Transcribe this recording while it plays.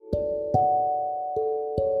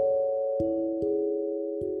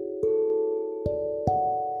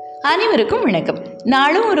அனைவருக்கும் வணக்கம்.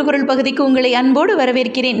 நாளும் ஒரு குரல் பகுதிக்கு உங்களை அன்போடு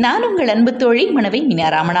வரவேற்கிறேன். நான் உங்கள் அன்பு தோழி மனைவி மீனா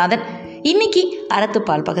ராமநாதன். இன்னைக்கு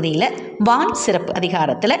அறத்துப்பால் பகுதியில் வான் சிறப்பு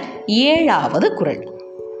அதிகாரத்தில் 7வது குரல்.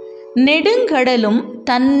 நெடுங்கடலும்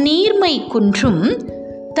தன்னீர்மை குன்றும்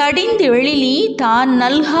தடிந்தெழிலி தான்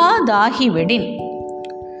நல்காதாகிவிடின்.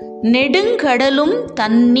 நெடுங்கடலும்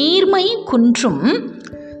தன்னீர்மை குன்றும்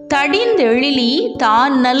தடிந்தெழிலி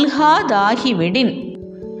தான் நல்காதாகிவிடின்.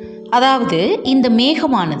 அதாவது இந்த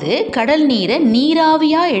மேகமானது கடல் நீரை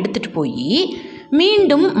நீராவியாக எடுத்துகிட்டு போய்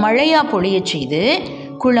மீண்டும் மழையாக பொழிய செய்து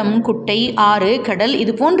குளம், குட்டை, ஆறு, கடல்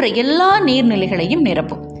இது போன்ற எல்லா நீர்நிலைகளையும்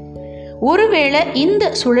நிரப்பும். ஒருவேளை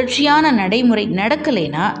இந்த சுழற்சியான நடைமுறை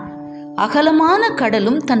நடக்கலைன்னா அகலமான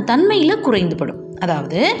கடலும் தன் தன்மையில் குறைந்துபடும்.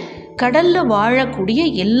 அதாவது கடலில் வாழக்கூடிய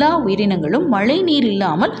எல்லா உயிரினங்களும் மழை நீர்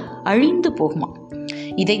இல்லாமல் அழிந்து போகுமா.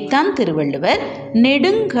 இதைத்தான் திருவள்ளுவர்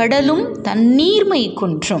நெடுங்கடலும் தன்னீர்மை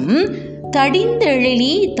குன்றும்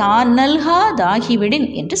தடிந்தெழிலி தான் நல்காதாகிவிடின்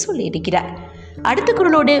என்று சொல்லியிருக்கிறார். அடுத்த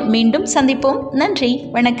குரலோடு மீண்டும் சந்திப்போம். நன்றி,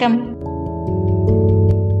 வணக்கம்.